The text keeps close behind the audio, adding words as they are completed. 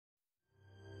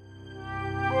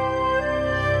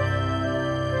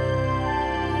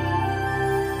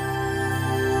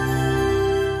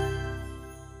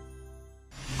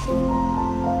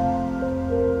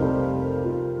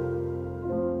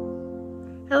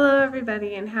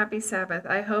everybody, and happy Sabbath.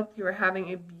 I hope you are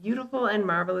having a beautiful and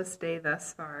marvelous day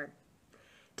thus far.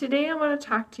 Today I want to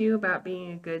talk to you about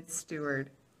being a good steward.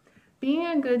 Being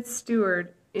a good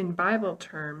steward in Bible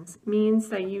terms means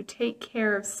that you take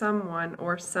care of someone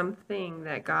or something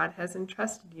that God has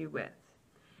entrusted you with.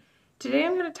 Today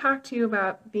I'm going to talk to you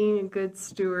about being a good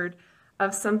steward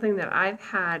of something that I've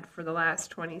had for the last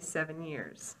 27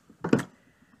 years.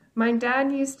 My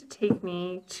dad used to take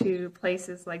me to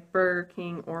places like Burger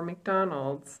King or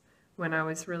McDonald's when I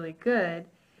was really good,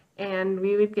 and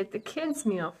we would get the kids'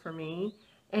 meal for me,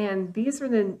 and these were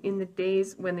in the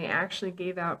days when they actually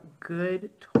gave out good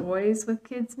toys with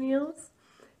kids' meals.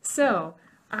 So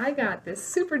I got this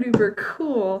super duper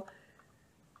cool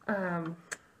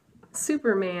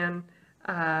Superman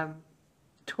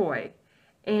toy,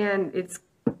 and it's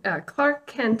Clark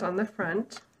Kent on the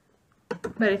front.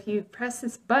 But if you press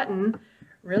this button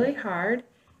really hard,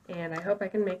 and I hope I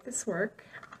can make this work,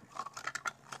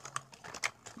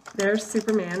 there's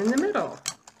Superman in the middle.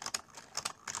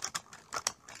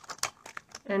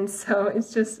 And so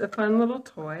it's just a fun little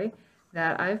toy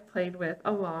that I've played with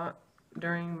a lot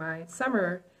during my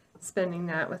summer, spending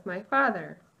that with my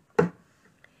father.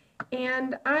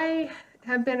 And I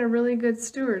have been a really good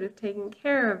steward of taking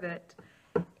care of it,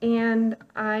 and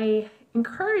I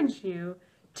encourage you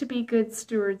to be good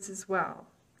stewards as well.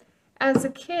 As a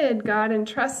kid, God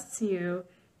entrusts you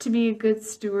to be a good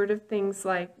steward of things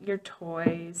like your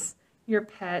toys, your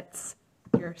pets,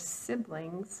 your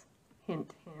siblings,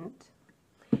 hint,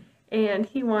 hint. And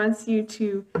He wants you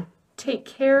to take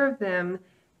care of them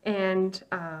and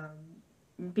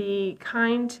be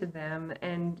kind to them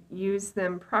and use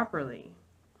them properly.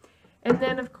 And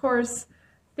then, of course,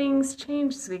 things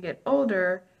change as we get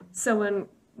older, so when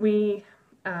we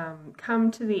come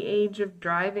to the age of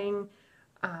driving,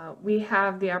 we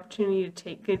have the opportunity to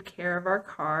take good care of our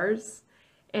cars.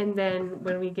 And then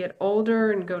when we get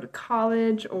older and go to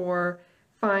college or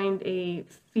find a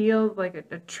field like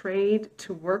a trade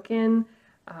to work in,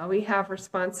 we have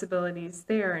responsibilities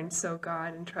there, and so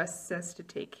God entrusts us to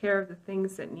take care of the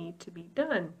things that need to be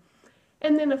done.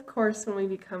 And then, of course, when we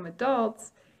become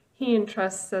adults, He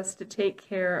entrusts us to take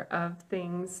care of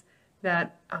things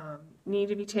that need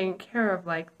to be taken care of,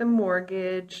 like the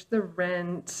mortgage, the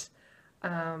rent,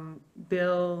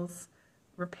 bills,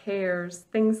 repairs,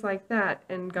 things like that.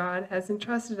 And God has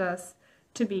entrusted us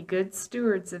to be good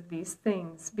stewards of these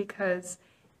things, because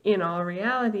in all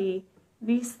reality,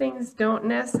 these things don't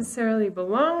necessarily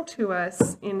belong to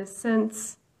us in a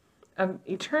sense of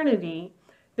eternity.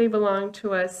 They belong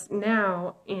to us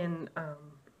now in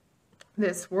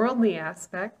this worldly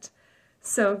aspect.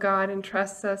 So God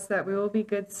entrusts us that we will be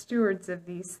good stewards of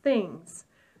these things.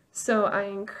 So I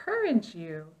encourage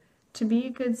you to be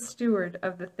a good steward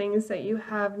of the things that you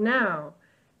have now,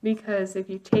 because if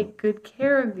you take good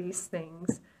care of these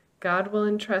things, God will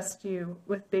entrust you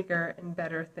with bigger and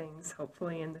better things,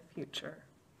 hopefully in the future.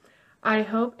 I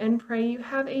hope and pray you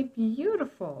have a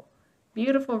beautiful,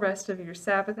 beautiful rest of your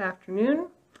Sabbath afternoon,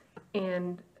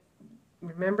 and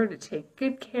remember to take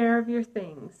good care of your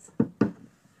things.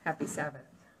 Happy Sabbath.